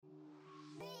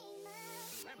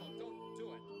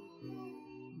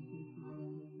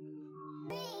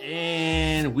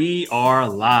And we are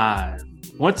live.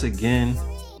 Once again,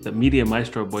 the Media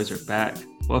Maestro Boys are back.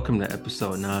 Welcome to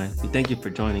episode 9. We thank you for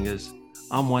joining us.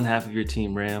 I'm one half of your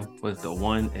team, Ram, with the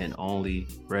one and only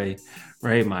Ray.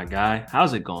 Ray, my guy,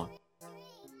 how's it going?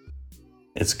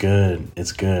 It's good.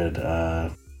 It's good.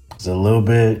 There's a little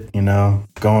bit,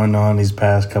 going on these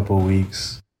past couple of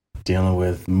weeks, dealing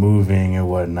with moving and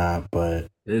whatnot. But,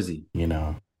 Busy.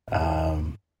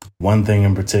 one thing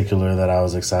in particular that I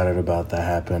was excited about that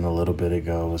happened a little bit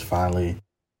ago was finally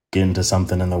getting to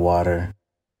something in the water,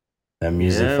 that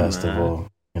music Yeah, festival,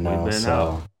 man. We've been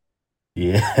out.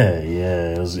 yeah.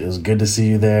 It was good to see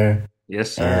you there.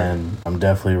 Yes, sir. And I'm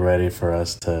definitely ready for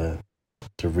us to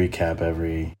recap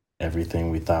everything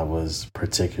we thought was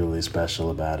particularly special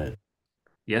about it.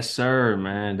 Yes, sir,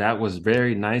 man. That was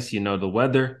very nice. The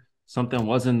weather, something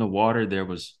was in the water. There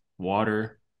was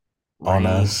water, On rain.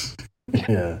 us.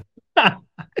 Yeah.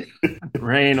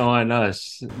 Rain on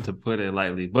us, to put it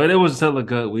lightly. But it was still a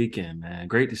good weekend, man.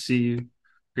 Great to see you.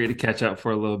 Great to catch up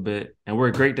for a little bit. And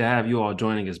we're great to have you all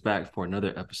joining us back for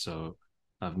another episode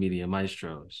of Media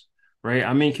Maestros. Right?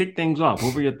 Kick things off.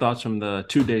 What were your thoughts from the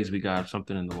 2 days we got of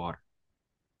something in the water?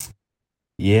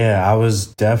 Yeah, I was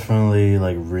definitely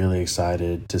like really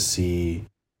excited to see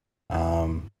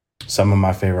some of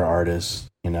my favorite artists.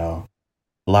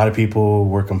 A lot of people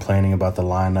were complaining about the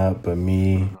lineup, but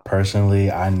me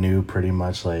personally, I knew pretty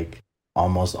much like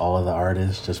almost all of the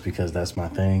artists just because that's my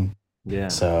thing. Yeah.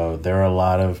 So there were a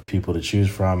lot of people to choose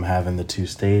from having the two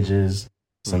stages.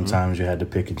 Hmm. Sometimes you had to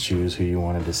pick and choose who you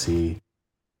wanted to see.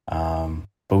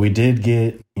 But we did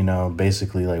get,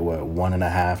 basically like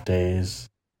 1.5 days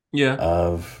Yeah.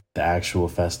 of the actual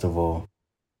festival.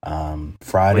 Wait.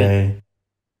 Friday.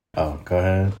 Oh, go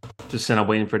ahead. Just saying I'm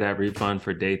waiting for that refund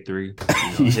for day 3.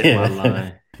 Hit my Yeah.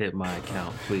 line, hit my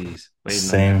account, please. Waiting on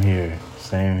Same that. here.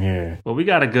 Same here. Well, we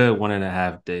got a good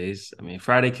 1.5 days.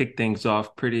 Friday kicked things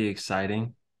off pretty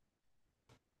exciting.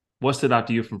 What stood out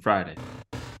to you from Friday?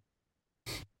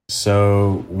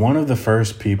 So, one of the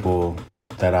first people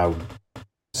that I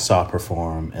saw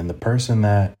perform, and the person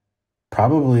that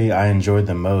probably I enjoyed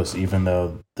the most, even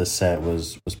though the set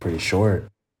was pretty short,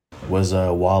 was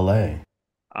Wale.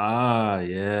 Ah,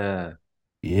 yeah.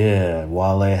 Yeah,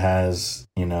 Wale has,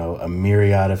 a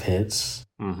myriad of hits.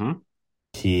 Mm-hmm.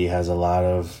 He has a lot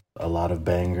of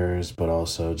bangers, but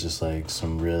also just like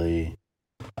some really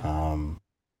um,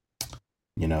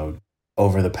 you know,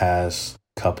 over the past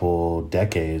couple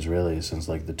decades, really, since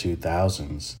like the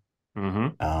 2000s.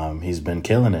 Mm-hmm. He's been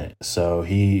killing it. So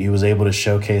he was able to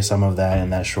showcase some of that in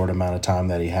that short amount of time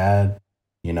that he had.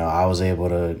 I was able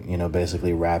to,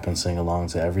 basically rap and sing along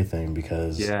to everything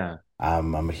because Yeah.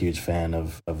 I'm a huge fan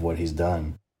of what he's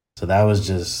done. So that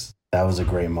was a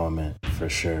great moment for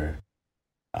sure.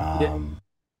 Yeah. Um,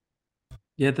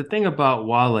 Yeah. The thing about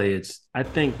Wale, I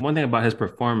think one thing about his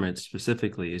performance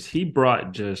specifically is he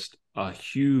brought just a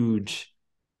huge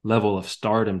level of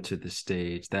stardom to the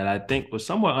stage that I think was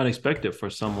somewhat unexpected for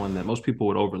someone that most people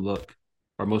would overlook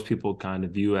or most people kind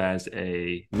of view as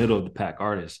a middle of the pack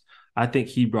artist. I think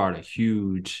he brought a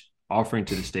huge offering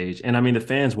to the stage. And the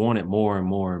fans wanted more and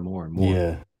more and more and more.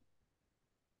 yeah,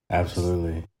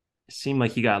 absolutely. It seemed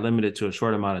like he got limited to a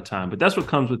short amount of time, but that's what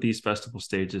comes with these festival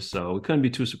stages. So we couldn't be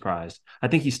too surprised. I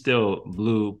think he still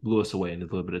blew us away in the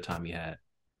little bit of time he had.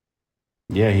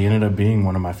 Yeah, he ended up being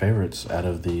one of my favorites out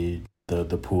of the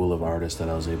pool of artists that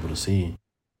I was able to see.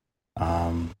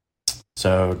 Um,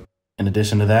 so in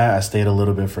addition to that, I stayed a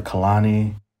little bit for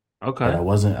Kalani, but I Okay.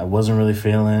 wasn't I wasn't really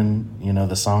feeling,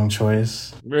 the song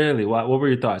choice. Really? What were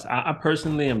your thoughts? I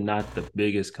personally am not the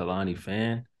biggest Kalani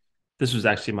fan. This was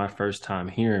actually my first time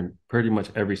hearing pretty much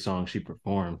every song she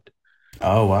performed.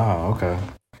 Oh wow, okay.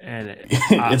 And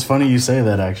I It's funny you say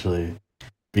that actually,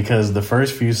 because the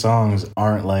first few songs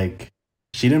aren't like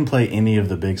she didn't play any of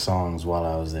the big songs while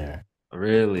I was there.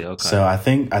 really, So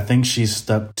okay. I think she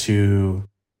stuck to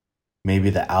maybe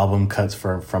the album cuts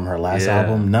from her last Yeah.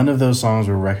 album. None of those songs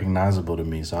were recognizable to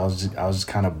me, so I was just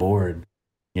kind of bored.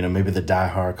 Maybe the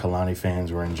diehard Kalani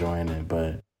fans were enjoying it,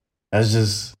 but that's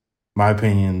just my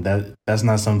opinion. That's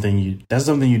something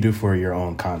you do for your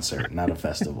own concert, not a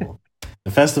festival.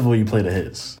 The festival you play the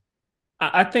hits.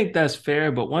 I think that's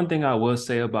fair, but one thing I will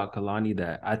say about Kalani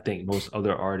that I think most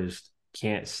other artists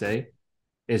can't say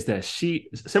is that she,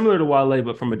 similar to Wale,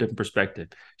 but from a different perspective,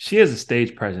 she has a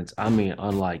stage presence.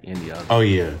 Unlike any other. Oh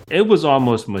yeah. It was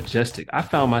almost majestic. I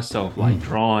found myself like Mm.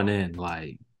 drawn in,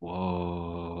 like,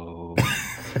 whoa.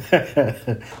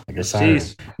 Like a siren.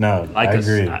 She's No, I like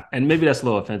agree. and maybe that's a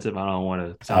little offensive. I don't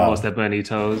want to sound, I don't want to Oh. step on any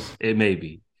toes. It may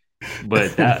be,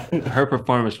 but that her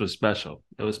performance was special.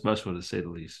 It was special to say the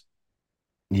least.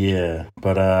 Yeah,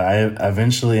 but I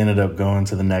eventually ended up going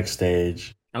to the next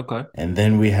stage, Okay. and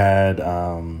then we had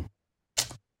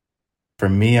for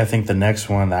me, I think the next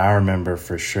one that I remember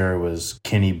for sure was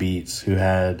Kenny Beats, who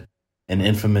had an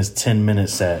infamous 10-minute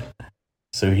set.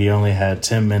 So he only had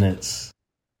 10 minutes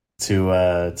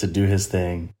to do his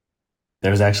thing. There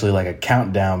was actually like a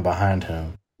countdown behind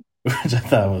him, which I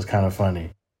thought was kind of funny.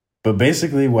 But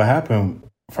basically, what happened,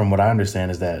 from what I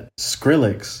understand, is that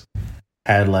Skrillex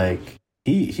had like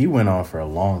he went on for a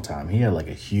long time. He had like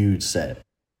a huge set,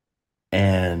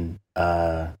 and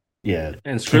yeah,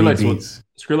 And Kenny Beats,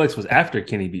 Skrillex was after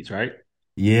Kenny Beats, right?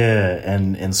 yeah,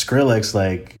 and Skrillex,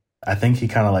 like I think he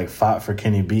kind of like fought for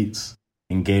Kenny Beats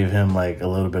and gave him like a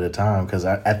little bit of time, because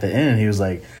at the end he was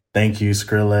like, "Thank you,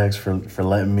 Skrillex, for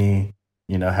letting me,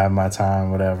 have my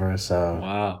time, whatever." So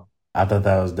Wow. I thought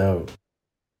that was dope.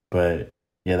 But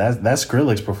yeah, that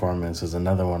Skrillex performance is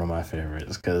another one of my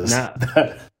favorites, because Now,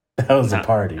 that was a now,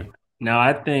 party. now,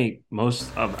 I think most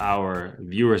of our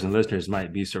viewers and listeners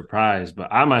might be surprised,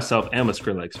 but I myself am a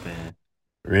Skrillex fan.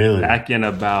 Really, Back in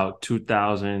about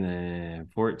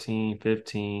 2014,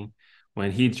 15, when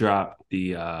he dropped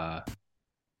the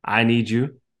I Need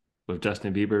You with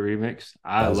Justin Bieber remix.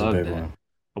 I that was a loved big that. one.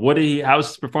 How's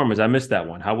his performance? I missed that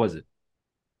one. How was it?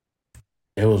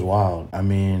 It was wild. I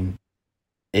mean,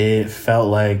 it felt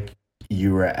like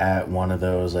you were at one of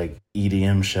those like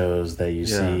EDM shows that you Yeah.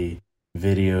 see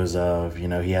videos of. He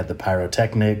had the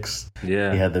pyrotechnics, he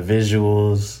Yeah. had the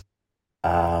visuals.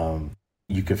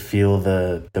 You could feel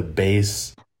the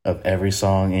bass of every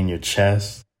song in your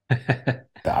chest. The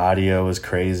audio was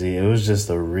crazy. It was just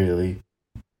a really,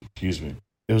 excuse me.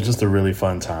 It was just a really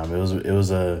fun time. It was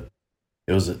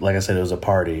like I said, it was a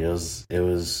party. It was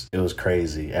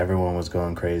crazy. Everyone was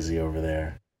going crazy over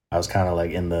there. I was kind of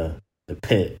like in the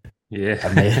pit. I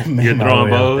Yeah. made made You're my throwing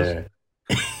way up bows? there.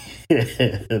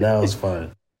 That was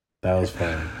fun. That was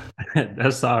fun.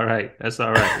 That's all right. That's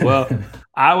all right. Well,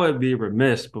 I would be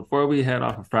remiss before we head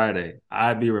off of Friday.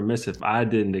 I'd be remiss if I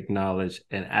didn't acknowledge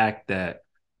and act that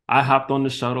I hopped on the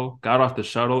shuttle, got off the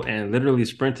shuttle, and literally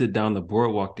sprinted down the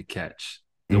boardwalk to catch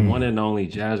the one Mm, and only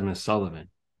Jasmine Sullivan.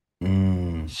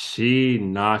 mm. She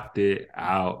knocked it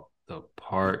out the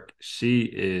park. She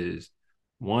is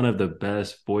one of the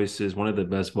best voices, one of the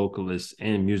best vocalists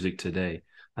in music today.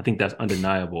 I think that's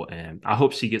undeniable. And I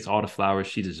hope she gets all the flowers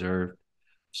she deserved.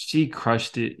 She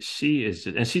crushed it. She is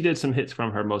just, and she did some hits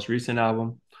from her most recent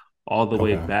album, all the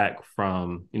way Okay. back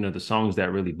from, the songs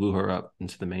that really blew her up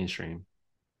into the mainstream.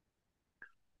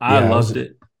 I Yeah, loved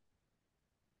it.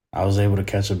 I was able to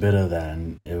catch a bit of that,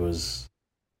 and it was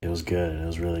good. It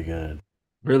was really good.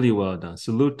 Really well done.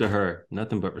 Salute to her.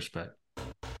 Nothing but respect.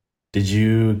 Did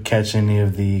you catch any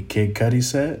of the Kid Cudi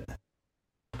set?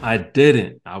 I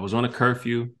didn't. I was on a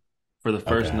curfew for the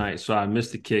first Okay. night, so I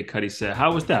missed the Kid Cudi set.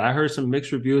 How was that? I heard some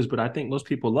mixed reviews, but I think most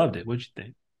people loved it. What'd you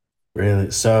think?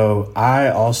 Really? So I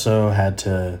also had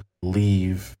to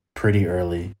leave pretty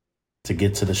early to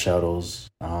get to the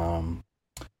shuttles.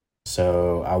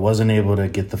 So I wasn't able to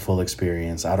get the full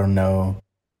experience. I don't know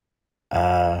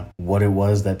what it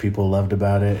was that people loved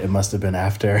about it. It must have been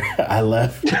after I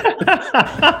left.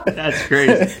 That's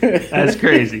crazy. That's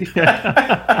crazy.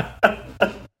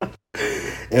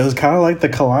 It was kind of like the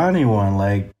Kalani one.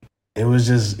 Like, it was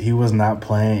just, he was not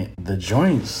playing the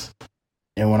joints.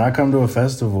 And when I come to a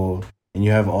festival and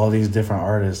you have all these different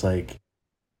artists, like,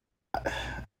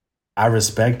 I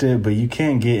respect it, but you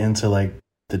can't get into like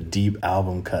the deep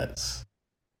album cuts.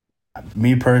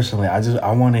 Me personally,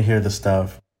 I want to hear the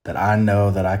stuff that I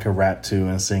know that I could rap to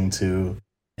and sing to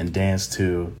and dance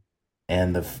to.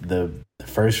 And the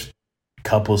first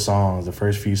couple songs, the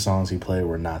first few songs he played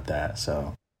were not that.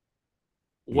 So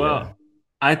yeah. Well,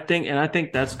 I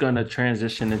think that's gonna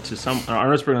transition into some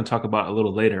artists we're gonna talk about a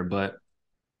little later, but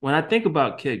when I think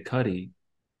about Kid Cudi,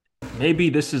 maybe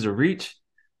this is a reach.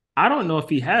 I don't know if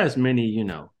he has many,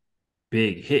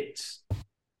 big hits.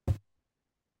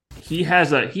 He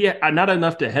not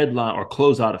enough to headline or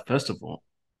close out a festival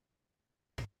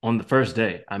on the first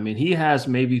day. I mean, he has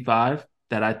maybe five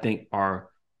that I think are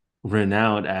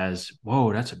renowned as,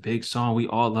 whoa, that's a big song. We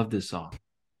all love this song.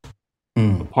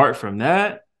 Hmm. Apart from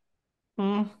that,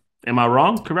 am I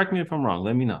wrong? Correct me if I'm wrong.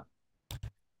 Let me know.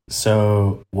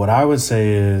 So what I would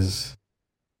say is,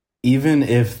 even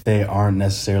if they aren't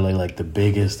necessarily like the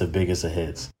biggest of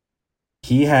hits,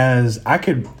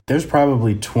 there's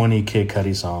probably 20 Kid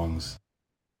Cudi songs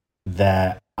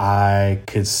that I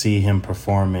could see him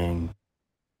performing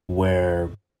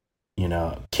where,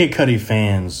 Kid Cudi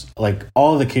fans, like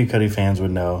all the Kid Cudi fans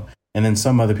would know, and then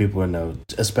some other people would know,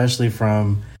 especially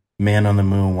from Man on the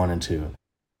Moon 1 and 2.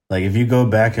 Like, if you go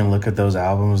back and look at those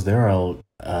albums, there are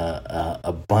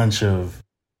a bunch of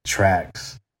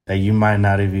tracks that you might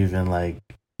not have even like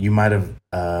you might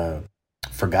have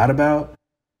forgot about,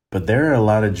 but there are a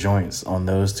lot of joints on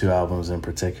those two albums in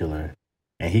particular,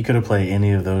 and he could have played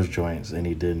any of those joints and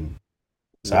he didn't.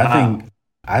 So Wow.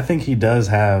 I think he does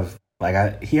have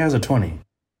like he has a 20.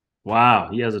 Wow.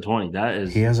 He has a 20.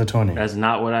 He has a 20. That's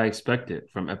not what I expected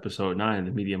from episode 9,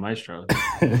 the Media Maestros.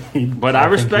 But I I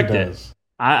think he respect it. does.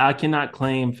 I cannot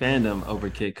claim fandom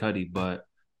over Kid Cudi, but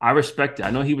I respect it.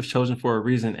 I know he was chosen for a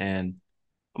reason, and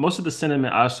most of the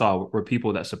sentiment I saw were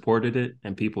people that supported it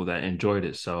and people that enjoyed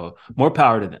it. So more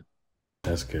power to them.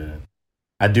 That's good.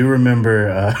 I do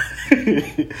remember.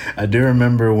 I do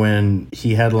remember when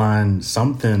he headlined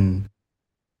something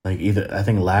like either I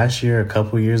think last year, a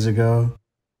couple years ago,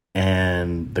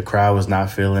 and the crowd was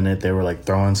not feeling it. They were like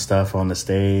throwing stuff on the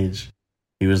stage.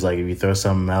 He was like, "If you throw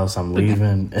something else, I'm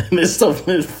leaving." And this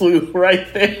something flew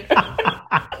right there.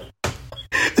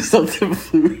 Something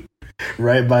flew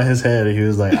right by his head, and he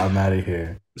was like, "I'm out of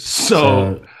here."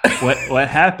 So So, what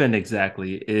happened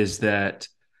exactly is that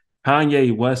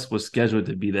Kanye West was scheduled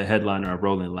to be the headliner of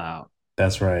Rolling Loud.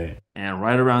 that's right. And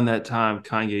right around that time,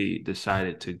 Kanye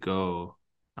decided to go,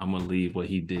 I'm gonna leave what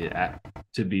he did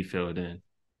to be filled in.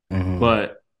 Hmm.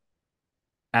 But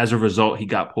as a result, he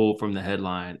got pulled from the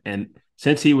headline. And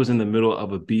since he was in the middle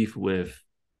of a beef with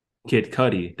Kid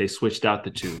Cudi, they switched out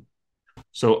the two.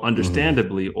 So Hmm.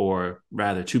 understandably, or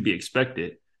rather to be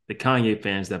expected, the Kanye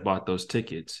fans that bought those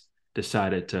tickets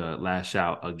decided to lash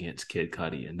out against Kid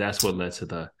Cudi. And that's what led to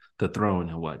the throne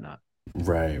and whatnot.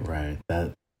 Right, right.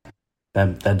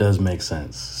 That does make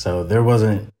sense. So there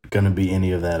wasn't going to be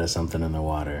any of that as something in the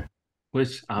water.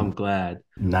 Which I'm glad.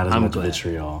 Not as I'm much glad.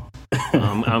 vitriol.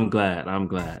 I'm glad. I'm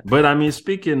glad. But I mean,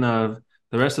 speaking of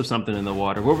the rest of something in the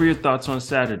water, what were your thoughts on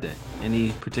Saturday?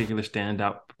 Any particular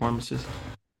standout performances?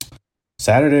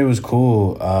 Saturday was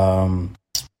cool.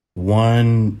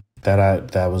 One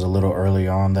that was a little early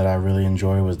on that I really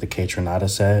enjoyed was the K Tronada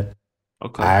set. I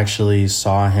Okay. actually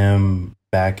saw him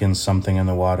back in Something in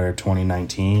the Water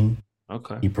 2019.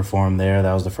 Okay. He performed there.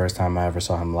 That was the first time I ever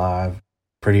saw him live.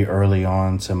 Pretty early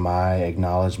on to my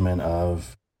acknowledgement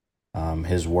of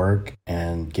his work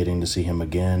and getting to see him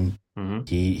again. Mm-hmm.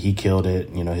 He killed it.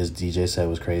 You know, his DJ set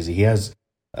was crazy. He has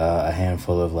a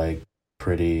handful of like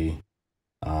pretty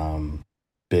um,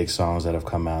 big songs that have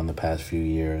come out in the past few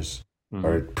years Mm-hmm.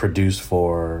 or produced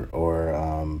for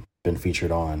or been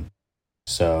featured on.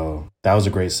 So that was a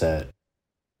great set.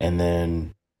 And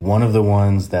then one of the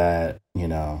ones that, you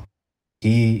know,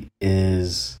 he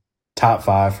is top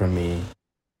five for me.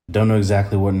 Don't know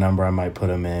exactly what number I might put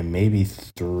him in, maybe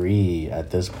three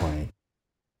at this point.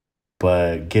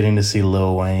 But getting to see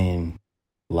Lil Wayne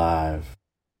live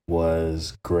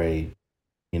was great.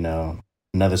 You know,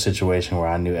 another situation where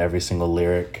I knew every single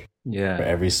lyric for Yeah.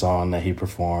 every song that he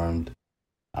performed.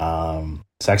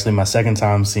 It's actually my second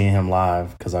time seeing him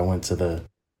live because I went to the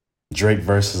Drake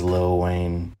versus Lil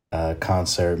Wayne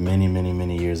concert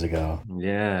many years ago.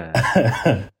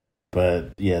 Yeah.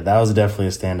 But yeah, that was definitely a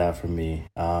standout for me.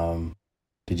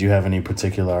 Did you have any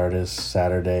particular artists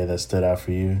Saturday that stood out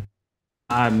for you?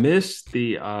 I missed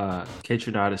the K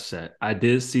Tronada set. I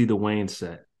did see the Wayne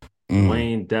set. Mm,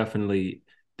 Wayne definitely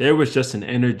there was just an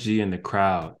energy in the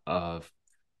crowd of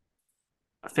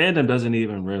fandom doesn't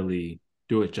even really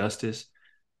do it justice.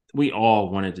 We all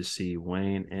wanted to see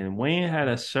Wayne, and Wayne had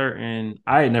a certain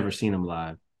I had never seen him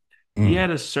live. He mm,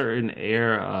 had a certain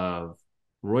air of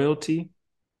royalty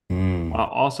mm. while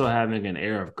also having an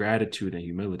air of gratitude and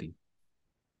humility,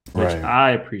 which Right.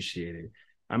 I appreciated.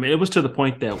 I mean, it was to the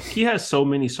point that he has so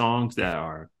many songs that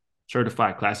are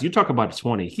certified classics. You talk about a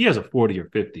 20, he has a 40 or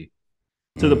 50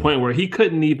 to the Mm. point where he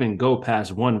couldn't even go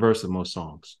past one verse of most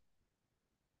songs.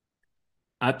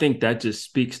 I think that just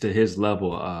speaks to his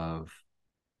level of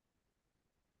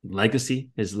legacy,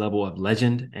 his level of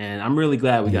legend. And I'm really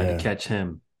glad we got to Yeah. catch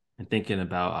him and thinking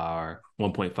about our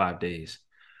 1.5 days.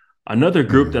 Another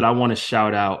group Mm. that I want to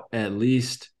shout out, at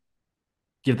least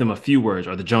give them a few words,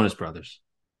 are the Jonas Brothers.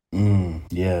 Mm.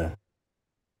 Yeah.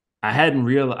 I didn't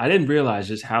realize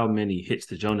just how many hits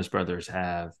the Jonas Brothers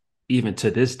have even to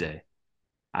this day.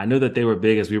 I know that they were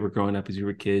big as we were growing up, as we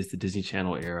were kids, the Disney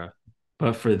Channel era.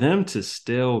 But for them to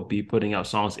still be putting out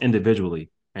songs individually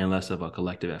and less of a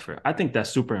collective effort, I think that's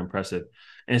super impressive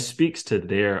and speaks to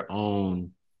their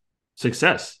own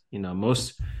success. You know,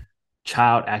 most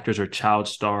child actors or child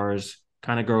stars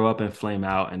kind of grow up and flame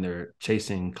out and they're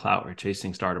chasing clout or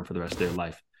chasing stardom for the rest of their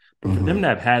life. But for them Hmm. to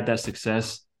have had that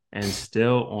success and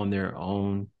still on their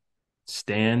own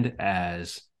stand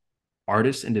as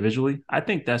artists individually, I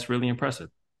think that's really impressive.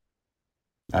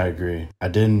 I agree. I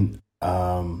didn't.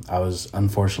 I was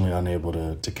unfortunately unable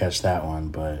to catch that one,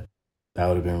 but that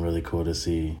would have been really cool to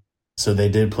see. So they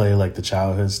did play like the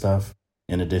childhood stuff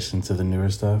in addition to the newer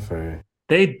stuff, or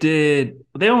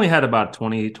They only had about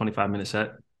 20, 25 minute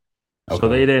set. So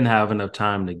they okay. didn't have enough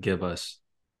time to give us,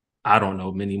 I don't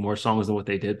know, many more songs than what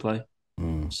they did play.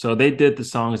 Mm. So they did the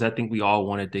songs I think we all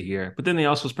wanted to hear. But then they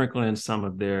also sprinkled in some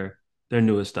of their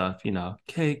newest stuff,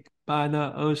 Cake by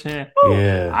the Ocean. Woo!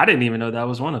 Yeah, I didn't even know that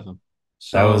was one of them.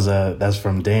 that was So that's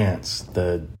from Dance,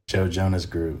 the Joe Jonas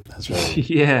group. That's right.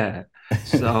 yeah.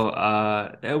 So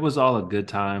it was all a good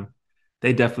time.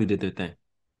 They definitely did their thing.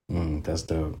 That's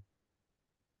dope.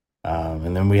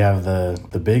 And then we have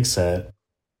the big set.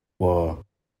 Well,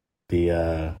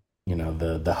 the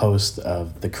the host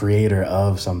of the creator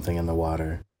of Something in the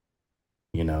Water.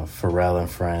 Pharrell and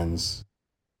Friends.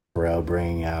 Pharrell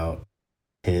bringing out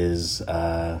his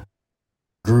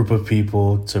group of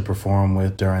people to perform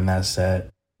with during that set.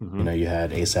 Hmm. You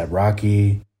had ASAP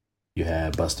Rocky, you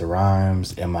had Busta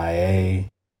Rhymes, MIA.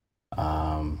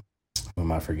 Who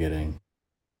am I forgetting?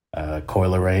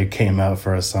 Coil Ray came out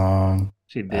for a song.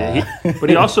 She did. Uh, But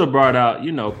he also brought out,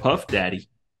 Puff Daddy,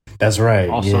 that's right.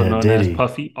 also Yeah, known as Diddy.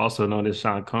 Puffy, also known as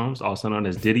Sean Combs, also known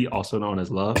as Diddy, also known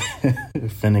as Love.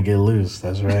 Finna get loose.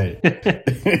 That's right.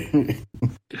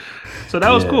 So that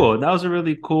was Yeah, cool. That was a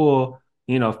really cool,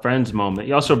 Friends moment.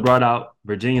 He also brought out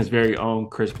Virginia's very own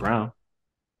Chris Brown.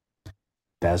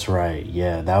 that's right.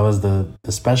 Yeah, that was the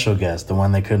special guest, the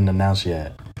one they couldn't announce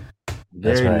yet.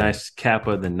 That's Very right. nice cap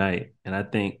of the night. And I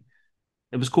think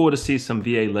it was cool to see some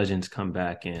VA legends come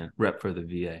back and rep for the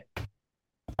VA.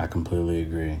 I completely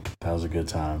agree. That was a good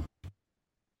time.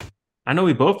 I know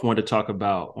we both want to talk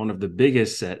about one of the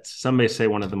biggest sets. Some may say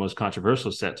one of the most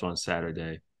controversial sets on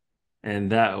Saturday,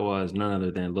 and that was none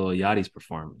other than Lil Yachty's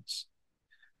performance.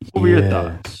 What were your Yeah.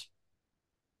 thoughts?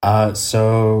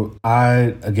 So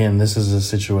again, this is a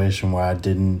situation where I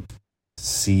didn't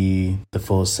see the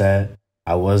full set.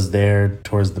 I was there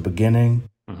towards the beginning,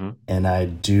 Mm-hmm. and I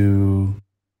do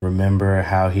remember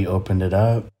how he opened it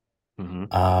up. Mm-hmm.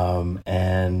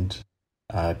 And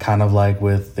kind of like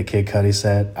with the Kid Cudi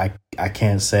set, I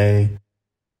can't say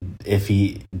if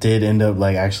he did end up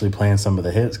like actually playing some of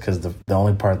the hits because the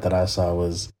only part that I saw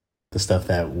was the stuff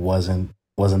that wasn't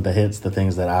the hits, the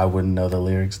things that I wouldn't know the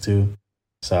lyrics to.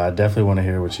 So I definitely want to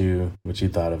hear what you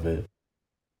thought of it.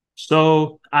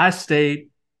 So I stayed.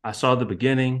 I saw the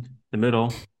beginning, the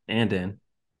middle, and end,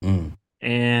 Mm,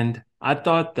 and I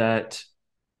thought that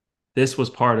this was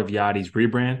part of Yachty's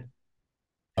rebrand.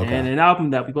 And okay, an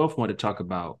album that we both want to talk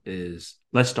about is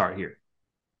Let's Start Here,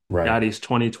 right. Yachty's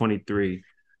 2023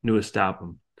 newest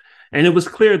album. And it was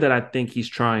clear that I think he's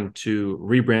trying to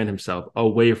rebrand himself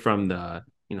away from the,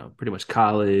 pretty much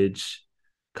college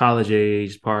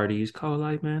age parties, cold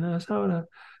like Minnesota,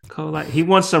 cold like. He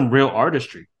wants some real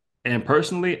artistry. And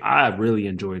personally, I really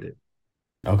enjoyed it.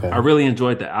 I Okay. really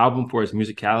enjoyed the album for its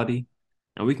musicality,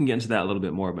 and we can get into that a little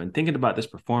bit more. But in thinking about this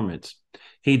performance,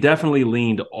 he definitely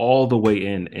leaned all the way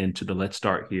into the Let's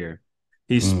Start Here.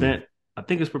 He Mm, spent, I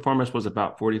think his performance was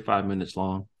about 45 minutes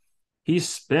long. He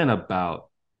spent about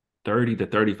 30 to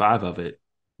 35 of it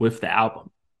with the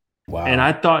album. And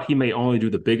I wow. thought he may only do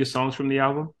the biggest songs from the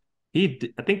album. I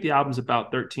think the album's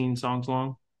about 13 songs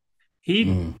long. He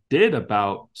Mm, did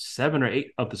about 7 or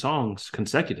 8 of the songs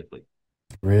consecutively.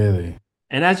 really?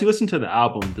 And as you listen to the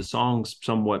album, the songs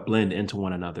somewhat blend into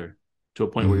one another to a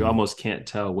point where you Mm, almost can't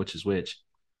tell which is which.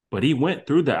 But he went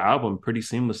through the album pretty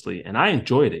seamlessly, and I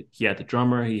enjoyed it. He had the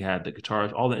drummer, he had the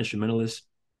guitars, all the instrumentalists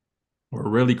were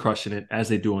really crushing it as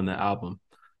they do on the album.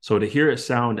 So to hear it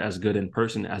sound as good in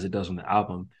person as it does on the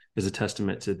album is a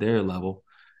testament to their level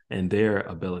and their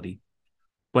ability.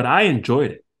 But I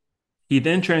enjoyed it. He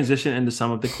then transitioned into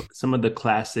some of the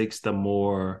classics, the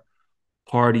more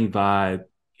party vibe.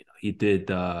 He did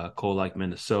the Cold Like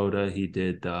Minnesota. He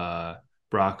did the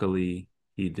Broccoli.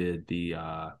 He did the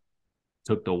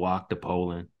Took the Walk to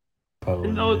Poland.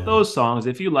 And Poland, yeah. those songs,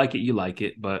 if you like it, you like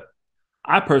it. But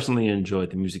I personally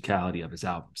enjoyed the musicality of his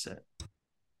album set.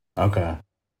 Okay.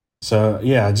 So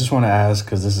yeah, I just want to ask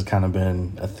because this has kind of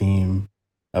been a theme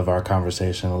of our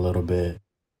conversation a little bit.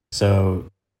 So,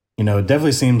 it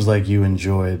definitely seems like you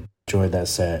enjoyed that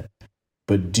set.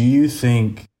 But do you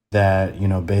think that,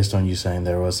 based on you saying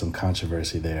there was some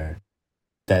controversy there,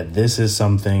 that this is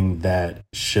something that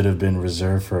should have been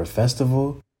reserved for a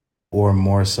festival or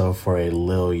more so for a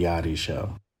Lil Yachty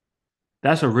show?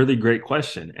 That's a really great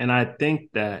question. And I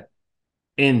think that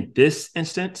in this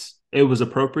instance, it was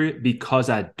appropriate because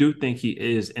I do think he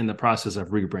is in the process of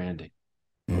rebranding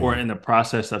or Mm, in the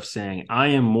process of saying, I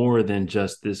am more than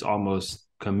just this almost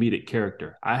comedic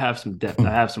character. I have some depth.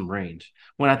 I have some range.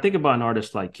 When I think about an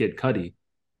artist like Kid Cudi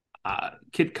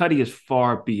is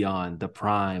far beyond the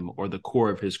prime or the core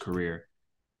of his career.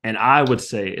 And I would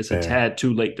say it's a Fair. tad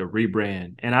too late to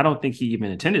rebrand. And I don't think he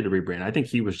even intended to rebrand. I think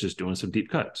he was just doing some deep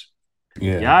cuts.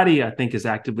 Yeah. Yachty, I think, is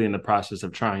actively in the process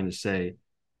of trying to say,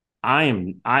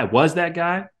 I was that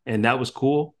guy and that was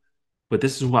cool, but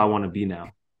this is who I want to be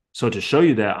now. So to show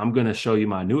you that, I'm gonna show you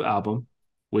my new album,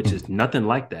 which is nothing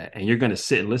like that. And you're gonna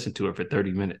sit and listen to it for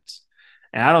 30 minutes.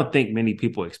 And I don't think many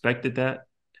people expected that,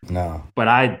 No. but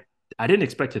I didn't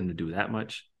expect him to do that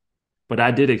much. But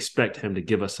I did expect him to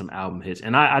give us some album hits.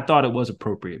 And I thought it was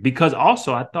appropriate because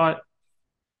also I thought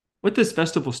with this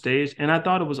festival stage, and I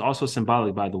thought it was also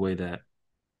symbolic by the way that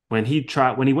when he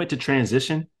went to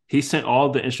transition, he sent all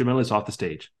the instrumentalists off the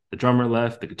stage. The drummer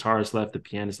left, the guitarist left, the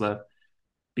pianist left,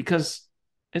 because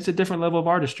it's a different level of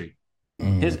artistry.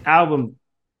 His Mm.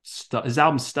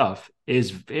 album stuff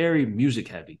is very music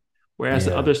heavy, whereas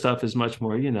the Yeah. other stuff is much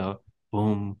more,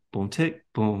 boom, boom, tick,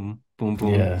 boom, boom,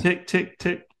 boom, Yeah. tick, tick,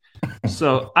 tick.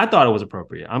 So I thought it was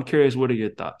appropriate. I'm curious, what are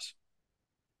your thoughts?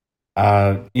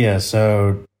 Yeah,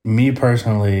 so me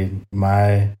personally,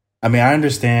 I mean, I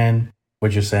understand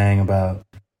what you're saying about,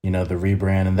 the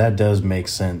rebrand, and that does make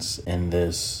sense in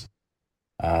this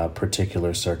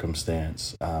particular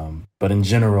circumstance. But in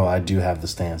general, I do have the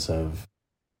stance of,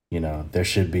 there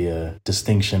should be a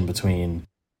distinction between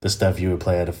the stuff you would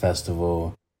play at a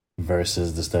festival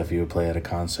versus the stuff you would play at a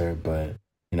concert. But,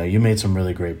 you made some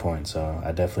really great points, so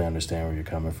I definitely understand where you're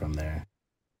coming from there.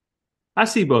 I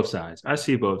see both sides. I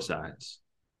see both sides.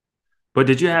 But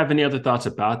did you have any other thoughts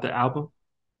about the album?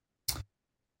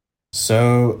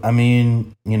 So, I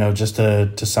mean, just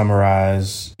to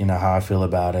summarize, how I feel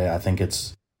about it, I think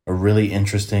it's a really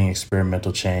interesting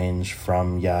experimental change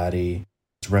from Yachty.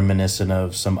 It's reminiscent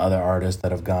of some other artists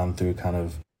that have gone through kind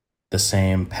of the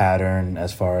same pattern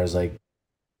as far as like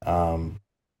um,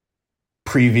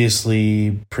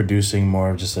 previously producing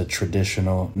more of just a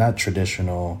traditional, not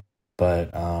traditional,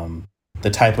 but the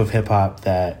type of hip hop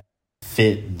that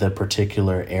fit the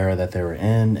particular era that they were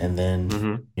in, and then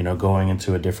Mm-hmm. going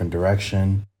into a different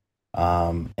direction.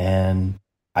 And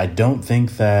I don't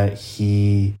think that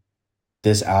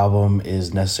this album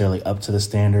is necessarily up to the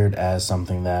standard as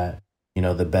something that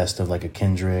the best of like a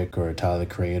Kendrick or a Tyler the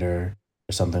Creator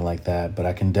or something like that. But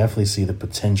I can definitely see the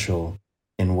potential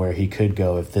in where he could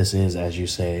go if this is, as you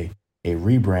say, a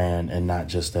rebrand and not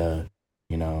just a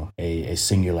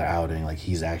singular outing. Like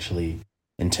he's actually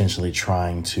intentionally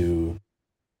trying to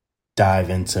dive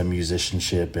into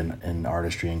musicianship and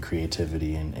artistry and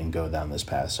creativity and go down this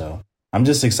path. So I'm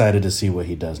just excited to see what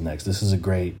he does next. This is a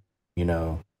great,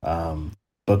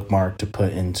 bookmark to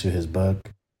put into his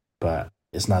book, but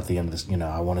it's not the end of this.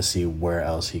 I want to see where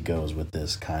else he goes with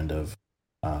this kind of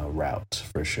route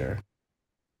for sure.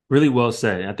 Really well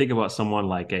said. I think about someone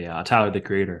like a Tyler the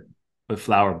Creator with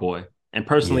Flower Boy. And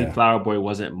personally, Yeah. Flower Boy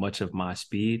wasn't much of my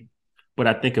speed, but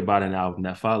I think about an album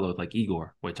that followed, like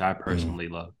Igor, which I Mm, personally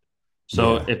love.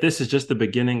 So yeah, if this is just the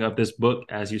beginning of this book,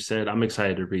 as you said, I'm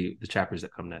excited to read the chapters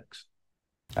that come next.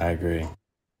 I agree.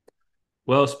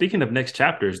 Well, speaking of next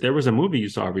chapters, there was a movie you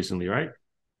saw recently, right?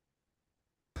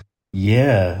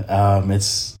 Yeah,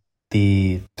 it's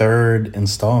the third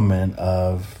installment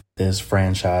of this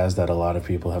franchise that a lot of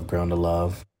people have grown to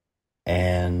love.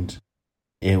 And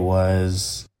it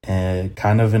was a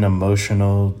kind of an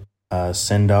emotional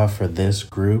send off for this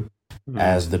group, Hmm.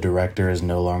 as the director is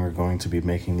no longer going to be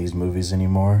making these movies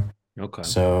anymore. Okay.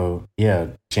 So, yeah,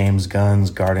 James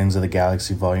Gunn's Guardians of the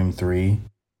Galaxy Volume 3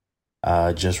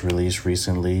 just released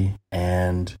recently.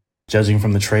 And judging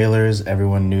from the trailers,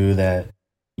 everyone knew that,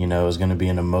 it was going to be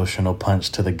an emotional punch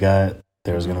to the gut.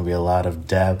 There was going to Hmm. be a lot of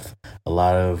depth, a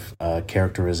lot of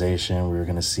characterization. We were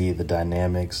going to see the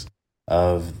dynamics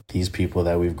of these people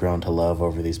that we've grown to love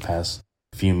over these past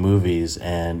few movies,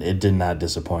 and it did not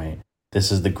disappoint.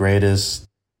 This is the greatest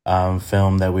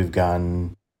film that we've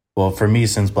gotten, well, for me,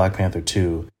 since Black Panther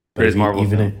 2. But Greatest Marvel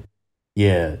film.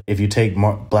 yeah, if you take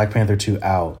Black Panther 2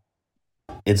 out,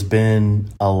 it's been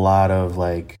a lot of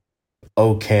like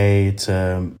okay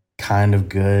to kind of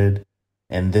good,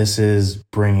 and this is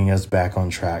bringing us back on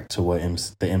track to what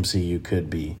the MCU could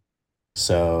be.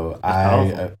 So That's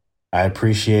powerful. I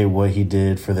appreciate what he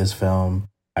did for this film.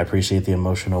 I appreciate the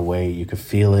emotional weight. You could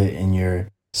feel it in your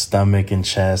stomach and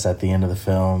chest at the end of the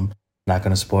film. Not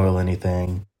going to spoil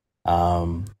anything.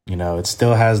 It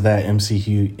still has that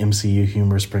MCU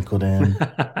humor sprinkled in,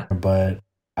 but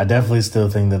I definitely still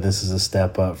think that this is a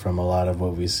step up from a lot of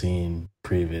what we've seen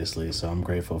previously. So I'm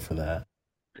grateful for that.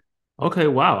 Okay,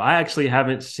 wow. I actually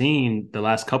haven't seen the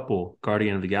last couple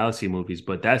Guardian of the Galaxy movies,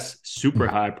 but that's super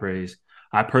high praise.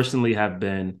 I personally have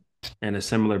been in a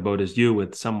similar boat as you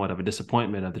with somewhat of a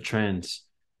disappointment of the trends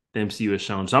the MCU has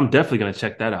shown. So I'm definitely going to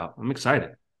check that out. I'm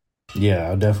excited. Yeah,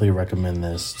 I'll definitely recommend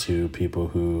this to people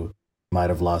who might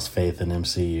have lost faith in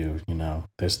MCU. You know,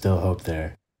 there's still hope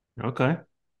there. Okay.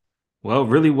 Well,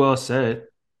 really well said.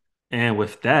 And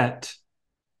with that,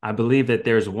 I believe that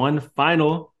there's one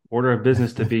final order of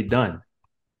business to be done.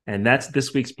 And that's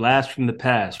this week's blast from the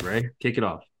past, Ray. Kick it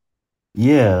off.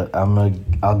 Yeah,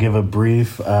 I'll give a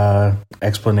brief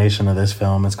explanation of this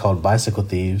film. It's called Bicycle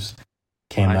Thieves.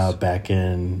 Came Nice. out back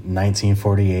in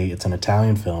 1948. It's an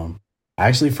Italian film. I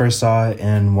actually first saw it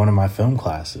in one of my film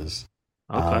classes,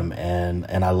 Okay.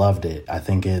 and I loved it. I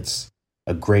think it's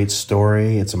a great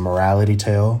story. It's a morality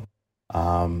tale.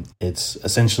 It's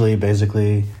essentially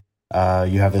basically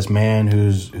you have this man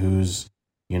who's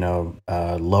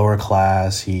lower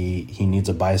class. He needs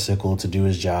a bicycle to do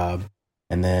his job,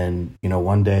 and then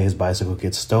one day his bicycle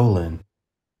gets stolen,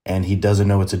 and he doesn't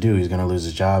know what to do. He's going to lose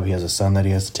his job. He has a son that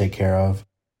he has to take care of.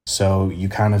 So you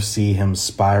kind of see him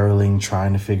spiraling,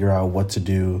 trying to figure out what to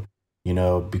do,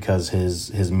 because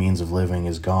his means of living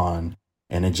is gone,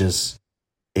 and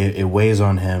it weighs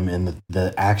on him, and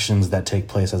the actions that take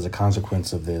place as a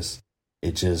consequence of this.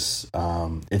 It just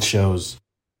it shows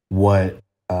what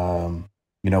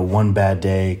one bad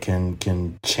day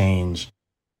can change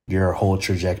your whole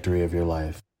trajectory of your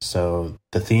life. So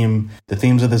the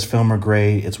themes of this film are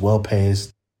great. It's well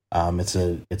paced. It's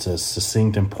a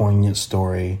succinct and poignant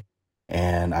story,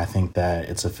 and I think that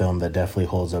it's a film that definitely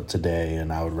holds up today.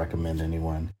 And I would recommend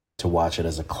anyone to watch it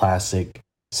as a classic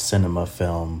cinema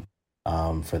film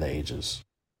for the ages.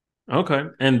 Okay.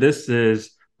 And this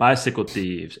is Bicycle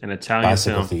Thieves, an Italian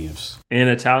Bicycle film Thieves. in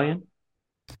Italian.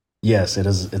 Yes, it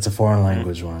is. It's a foreign Mm,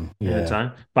 language one. in Yeah.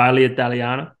 Italian. Parli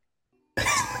italiano.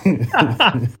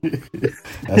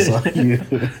 That's all you.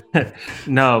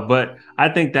 No, but I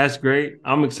think that's great.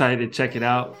 I'm excited to check it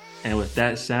out. And with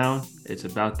that sound, it's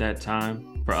about that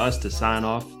time for us to sign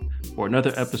off for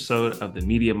another episode of the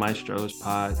Media Maestros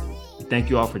pod. We thank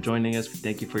you all for joining us. We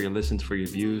thank you for your listens, for your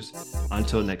views.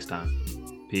 Until next time,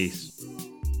 peace.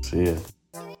 See ya.